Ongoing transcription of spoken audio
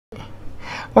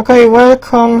Okay,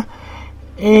 welcome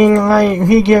in my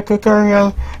video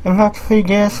tutorial about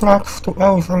 3ds Max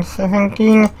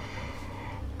 2017.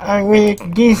 I will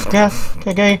discuss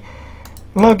today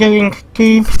modeling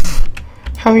tips,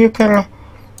 how you can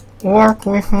work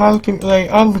with multiple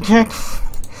objects.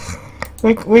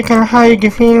 We can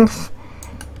hide things.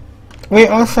 We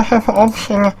also have an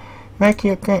option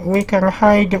that we can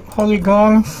hide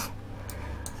polygons,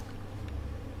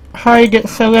 hide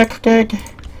selected,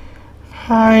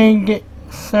 and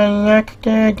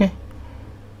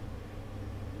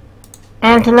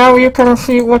now you can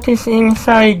see what is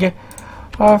inside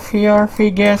of your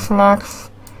 3ds Max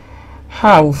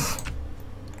house.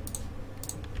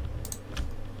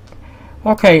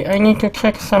 Okay, I need to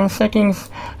check some settings.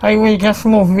 I will just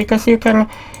move because you can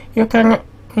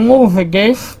move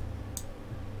this.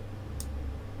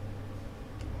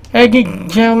 Edit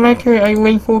geometry I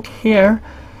will put here,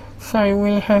 so I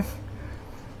will have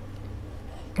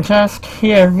just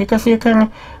here, because you can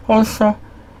also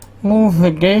move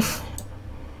this.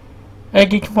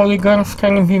 Edit polygons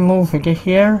can be moved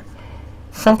here.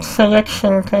 Soft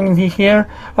selection can be here.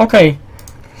 Okay.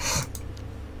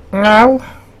 Now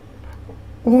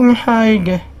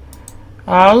unhide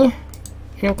all.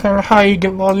 You can hide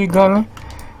the polygon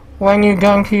when you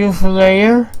don't use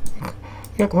layer,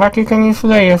 but you can use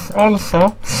layers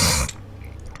also.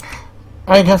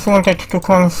 I just wanted to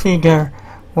consider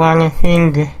one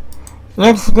thing.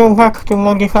 Let's go back to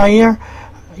modifier,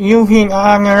 UV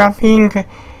unwrapping,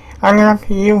 unwrap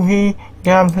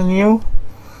UVW,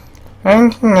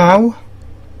 and now,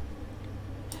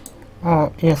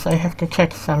 oh yes, I have to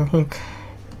check something.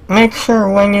 Make sure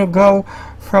when you go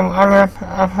from unwrap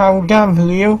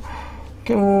W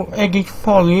to edit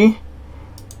poly,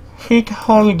 hit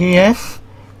hold yes,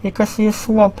 because you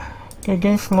swap to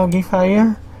this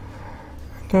modifier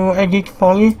to edit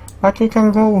poly, but you can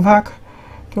go back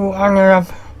to unwrap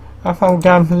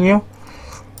W.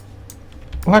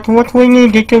 But what we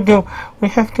need to do, we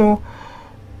have to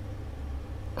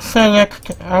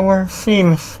select our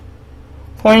seams,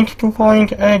 point to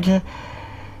point edge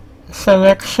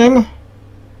selection.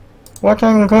 What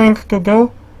I'm going to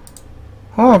do,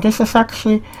 oh, this is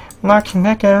actually much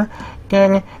better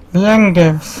than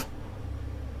Blender's.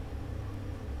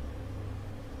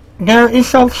 There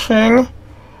is option,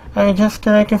 I just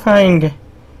try to find,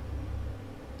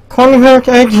 convert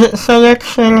edge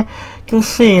selection to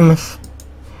seams,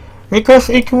 because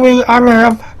it will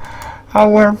unwrap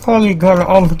our polygon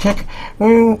object.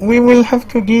 We will have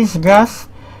to discuss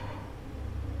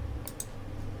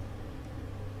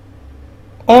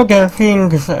other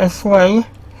things as well.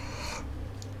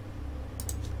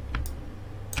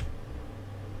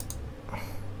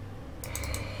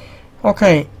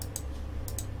 Okay,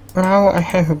 now I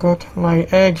have got my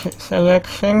edge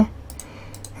selection.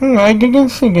 I didn't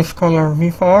see this color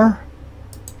before.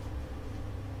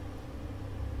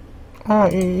 Oh,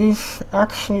 it is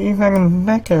actually even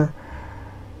better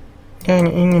than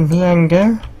in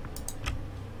Blender.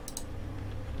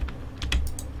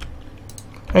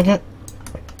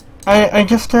 I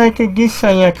just try to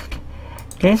deselect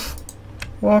this.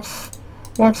 What's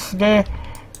the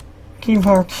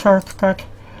keyboard shortcut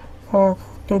for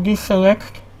to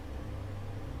deselect?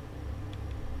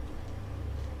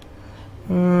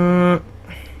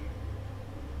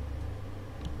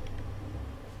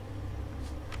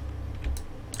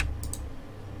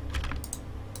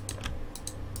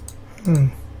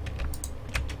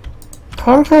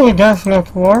 Control does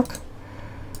not work.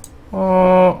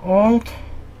 Alt.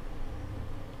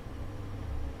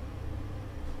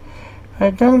 I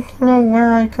don't know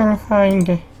where I can find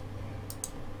it.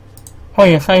 Oh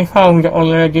yes, I found it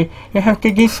already. You have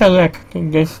to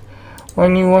deselect this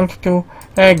when you want to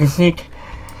exit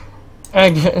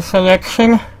edge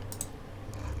selection,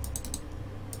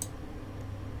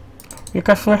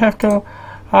 because we have to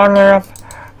unwrap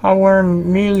our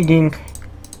building.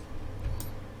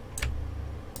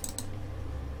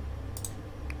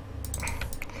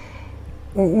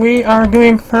 We are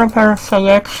doing proper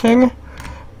selection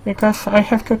because I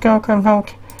have to talk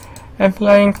about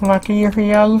applying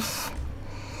materials.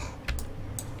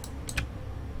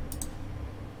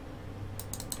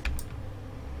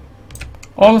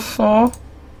 Also,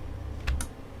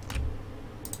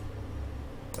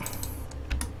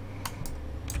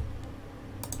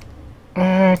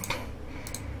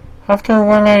 after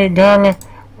when I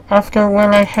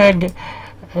had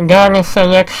done a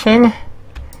selection,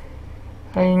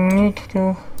 I need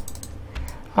to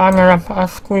unwrap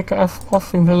as quick as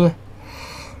possible.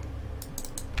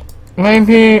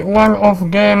 Maybe one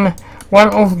of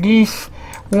these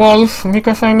walls,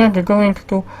 because I'm not going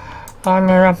to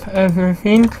unwrap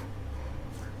everything.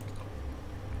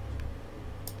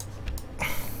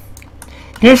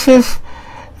 This is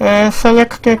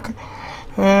selected.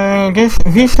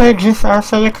 These edges are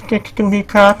selected to be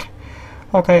cut.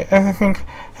 Okay, everything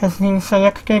has been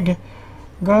selected.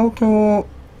 Go to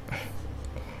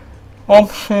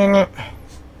option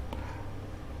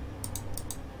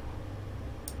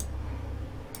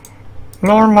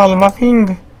normal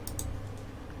mapping.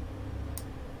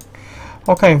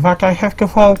 Okay, but I have to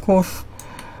focus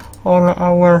on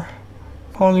our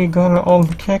polygon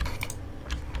object.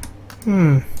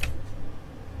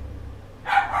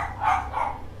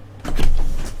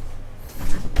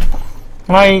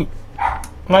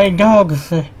 My dogs,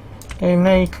 they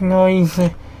make noise.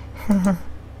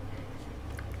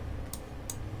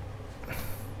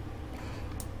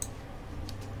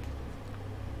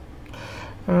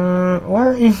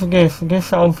 Where is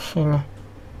this option?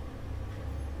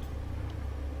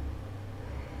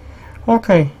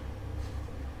 Okay.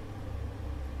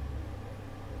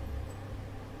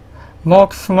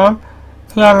 Box map,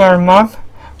 planar map.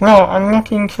 No, I'm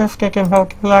not interested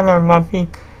about planar mapping.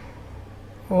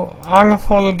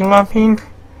 Unfold mapping.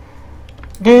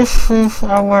 This is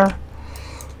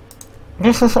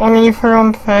only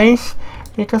front face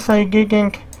because I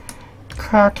didn't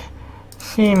cut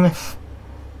seams.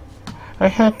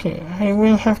 I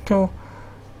will have to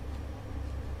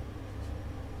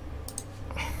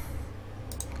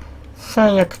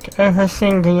select every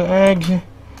single edge,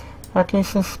 but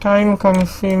this is time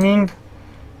consuming.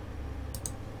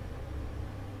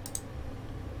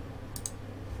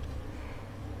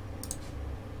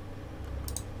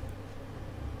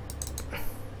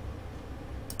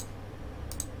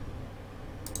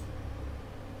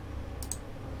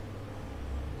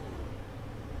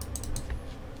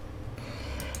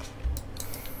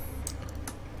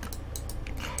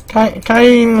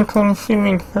 Time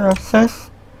consuming process.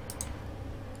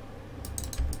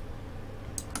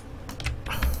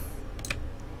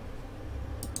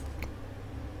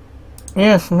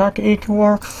 Yes, but it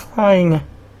works fine.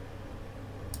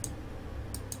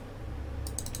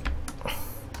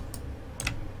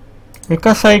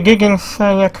 Because I didn't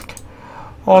select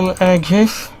all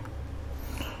edges.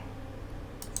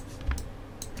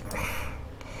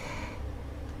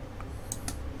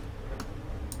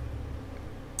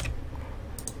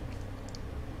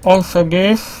 Also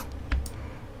this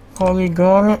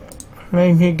polygon,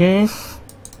 maybe this.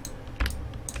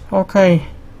 Okay.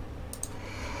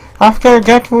 After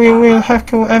that we will have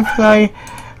to apply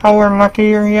our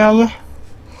material.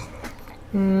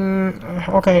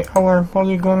 Okay, our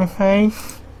polygon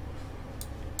face.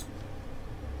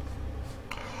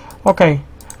 Okay,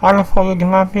 unfold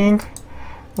mapping.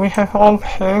 We have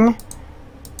option.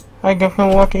 I don't know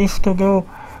what is to do.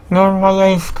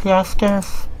 Normalize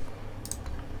clusters.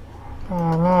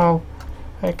 Oh no,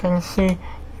 I can see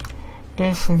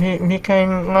this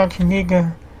became much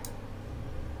bigger.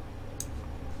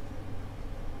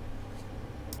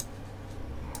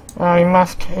 I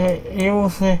must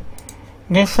use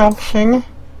this option.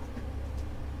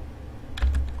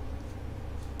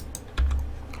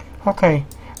 Okay,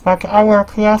 but our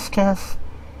clusters...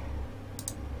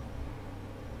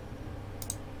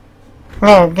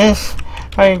 No, this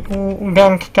I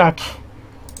don't touch.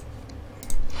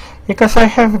 Because I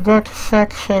have got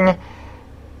section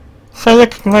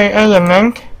select by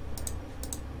element.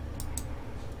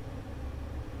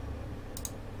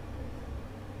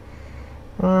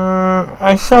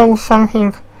 I saw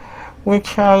something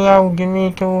which allowed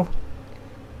me to...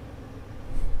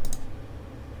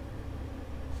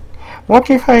 What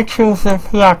if I choose a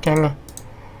flatten?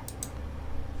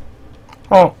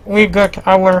 Oh, we got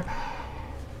our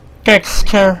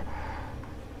texture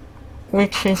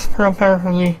which is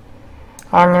properly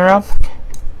unwrapped.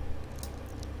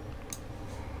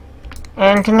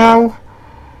 And now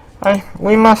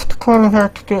we must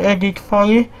convert to edit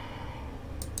poly.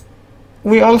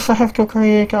 We also have to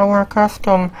create our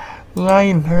custom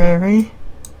library.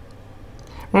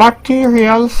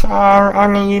 Materials are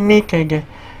unlimited.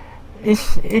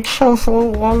 It shows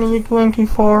only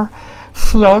 24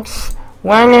 slots.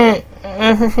 When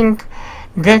everything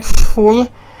gets full,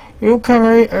 you can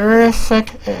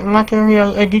reset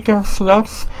material editor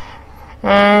slots,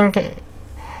 and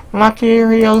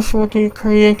materials what you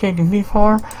created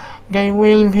before, they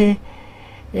will be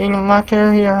in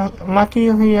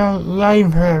material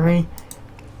library.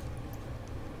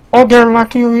 Other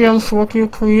materials what you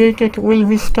created will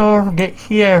be stored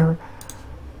here.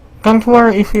 Don't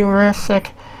worry if you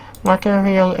reset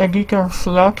material editor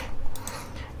slot.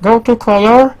 Go to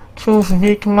color, choose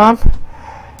bitmap.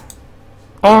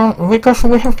 Because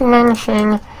we have to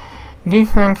mention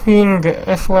different things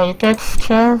as well,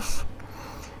 textures.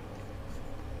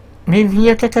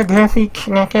 Biblioteca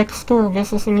graficzna tekstur,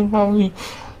 this is in Pauli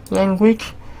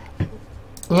language.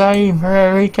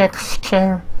 Library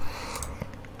texture.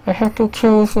 I have to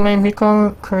choose maybe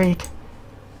concrete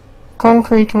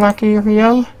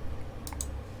material.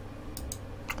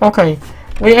 Okay,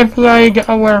 we applied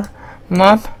our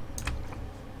map.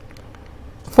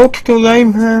 Put to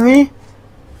library.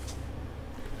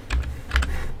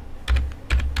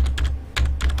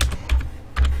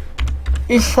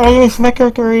 It's always better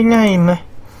to rename.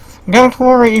 Don't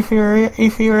worry if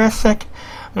you reset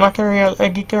material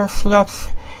editor slots.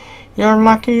 Your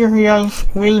materials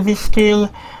will be still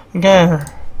there.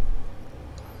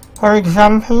 For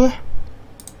example,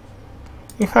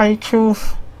 if I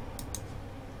choose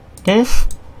this,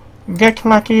 get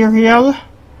material,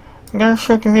 there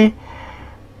should be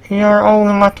your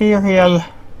own material.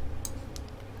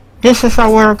 This is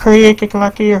our created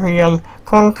material,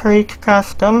 concrete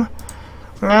custom.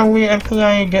 Now we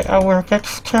applied our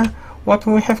texture. What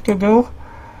we have to do?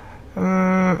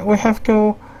 We have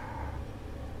to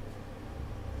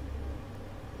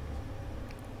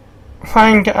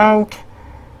find out,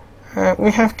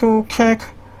 we have to check,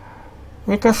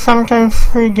 because sometimes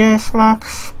 3ds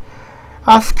Max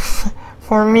asks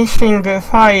for missing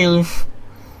files.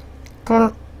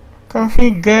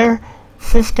 Configure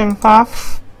system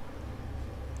paths.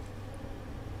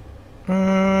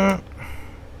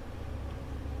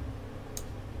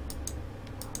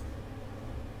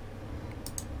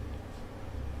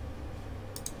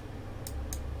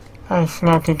 It's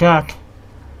not that.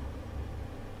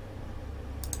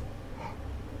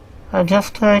 I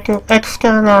just try to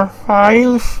external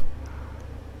files,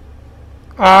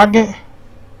 add.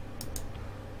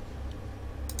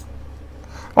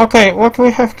 Okay, what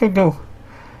we have to do?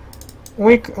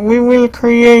 We will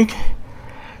create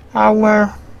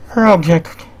our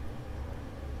project.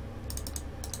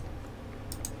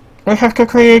 We have to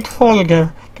create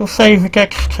folder to save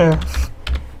textures.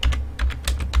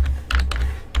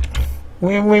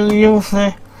 We will use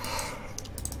the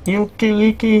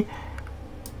utility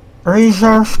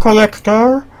resource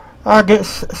collector, add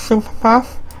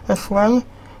subpath as well.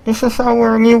 This is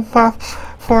our new path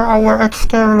for our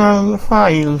external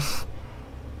files.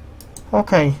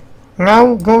 Okay,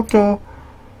 now go to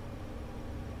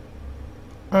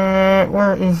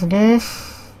where is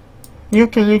this?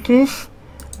 Utilities,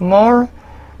 more,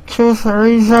 choose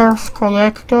resource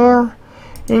collector,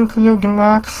 include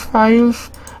max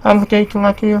files, update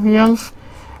materials,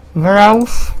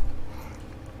 browse,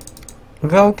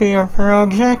 go to your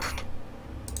project.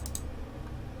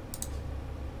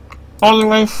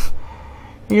 Always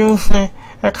use the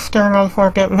external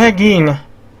for the begin.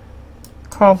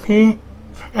 Copy,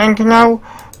 and now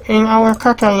in our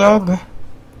catalog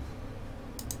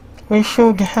we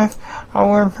should have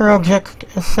our project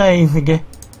saved.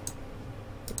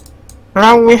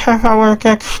 Now we have our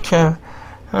texture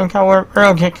and our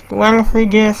project. When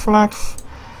 3ds Max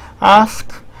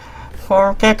asks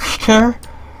for texture,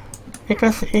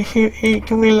 because it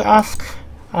will ask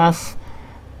us.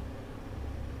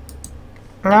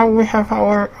 Now we have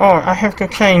our, I have to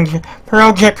change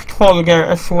project folder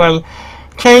as well.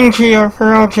 Change your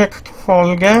project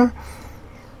folder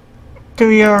to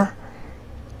your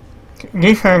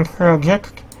different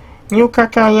project. New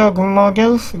catalog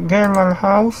models, German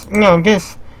house, no,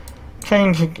 this,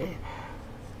 change it.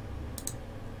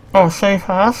 Save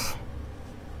as.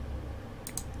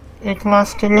 It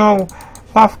must know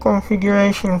path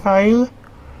configuration file.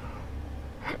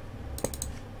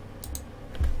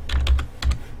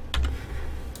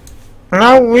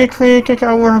 Now we created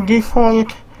our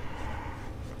default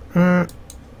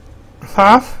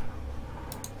path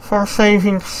for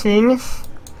saving scenes.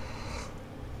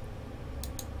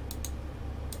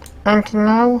 And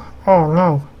now, oh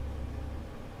no.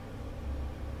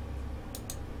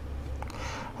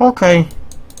 Okay.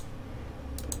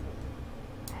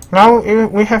 Now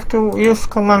we have to use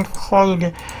command hold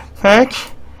fetch,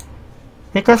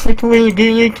 because it will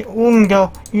delete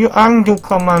undo. Undo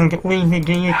command will be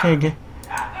deleted.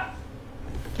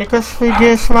 Because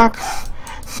 3ds Max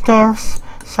stores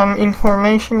some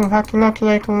information, but not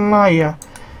like Maya.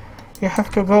 You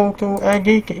have to go to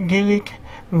edit, delete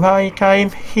by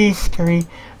type history.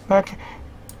 But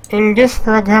in this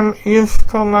program, use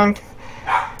command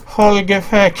hold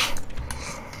fetch.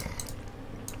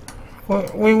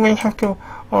 We will have to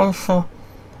also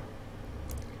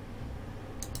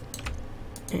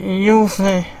use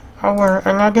our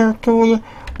another tool,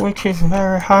 which is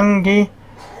very handy.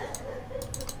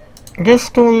 This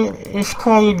tool is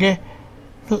called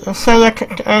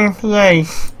select and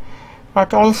place,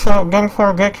 but also don't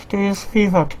forget to use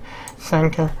pivot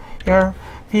center. Your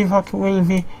pivot will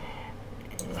be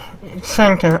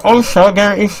center. Also,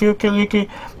 there is utility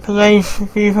place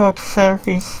without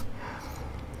service,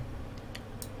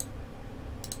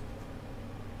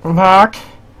 but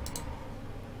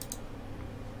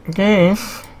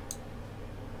this,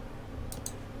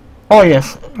 oh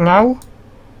yes, now,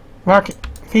 but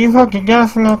pivot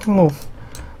does not move.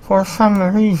 For some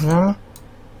reasons,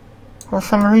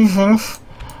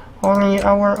 only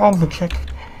our object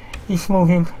is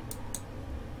moving.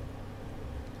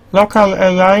 Local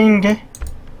aligned.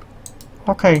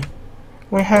 Okay,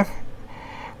 we have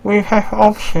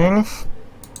options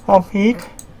of it.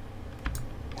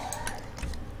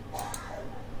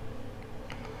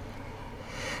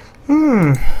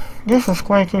 This is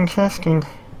quite interesting.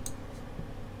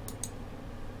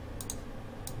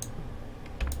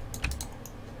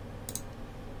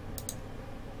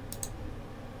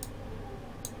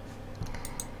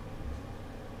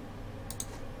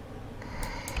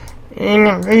 In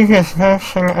a previous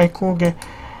version I could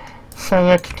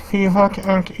select pivot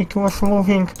and it was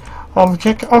moving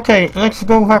object. Okay, let's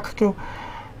go back to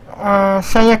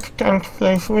select and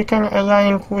place. We can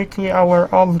align quickly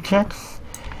our objects.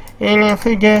 In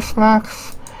 3ds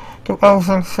Max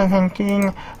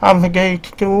 2017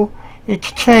 update 2 it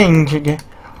changed,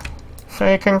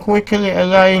 so you can quickly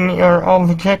align your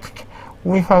object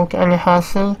without any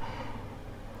hassle.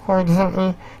 For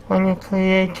example, when you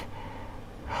create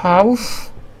house,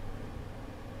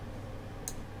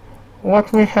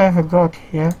 what we have got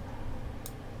here,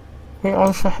 we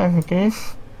also have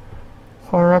this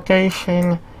for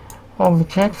rotation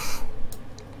objects.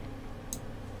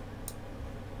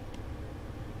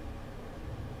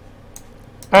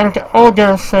 And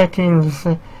other settings,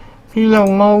 pillow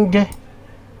mode,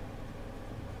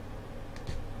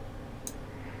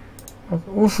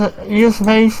 use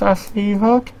base as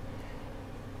pivot,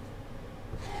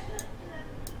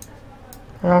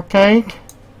 rotate,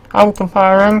 auto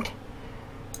parent.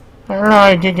 No,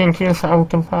 I didn't use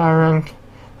auto parent.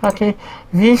 Okay,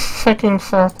 these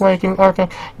settings are quite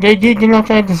important. They did not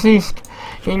exist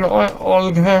in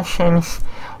old versions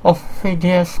of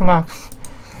 3ds Max.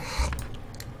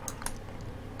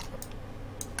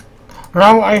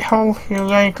 Now I hope you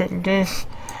like this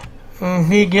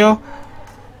video.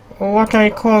 What I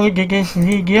called this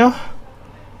video,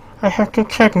 I have to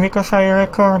check because I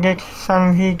recorded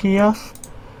some videos.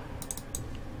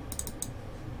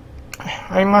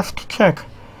 I must check.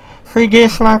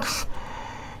 3ds Max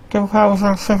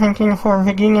 2017 for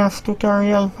beginners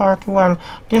tutorial part 1.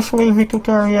 This will be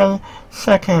tutorial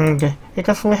 2nd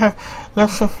because we have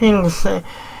lots of things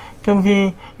to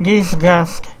be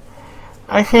discussed.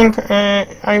 I think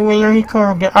I will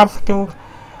record up to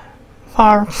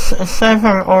parts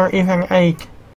 7 or even 8.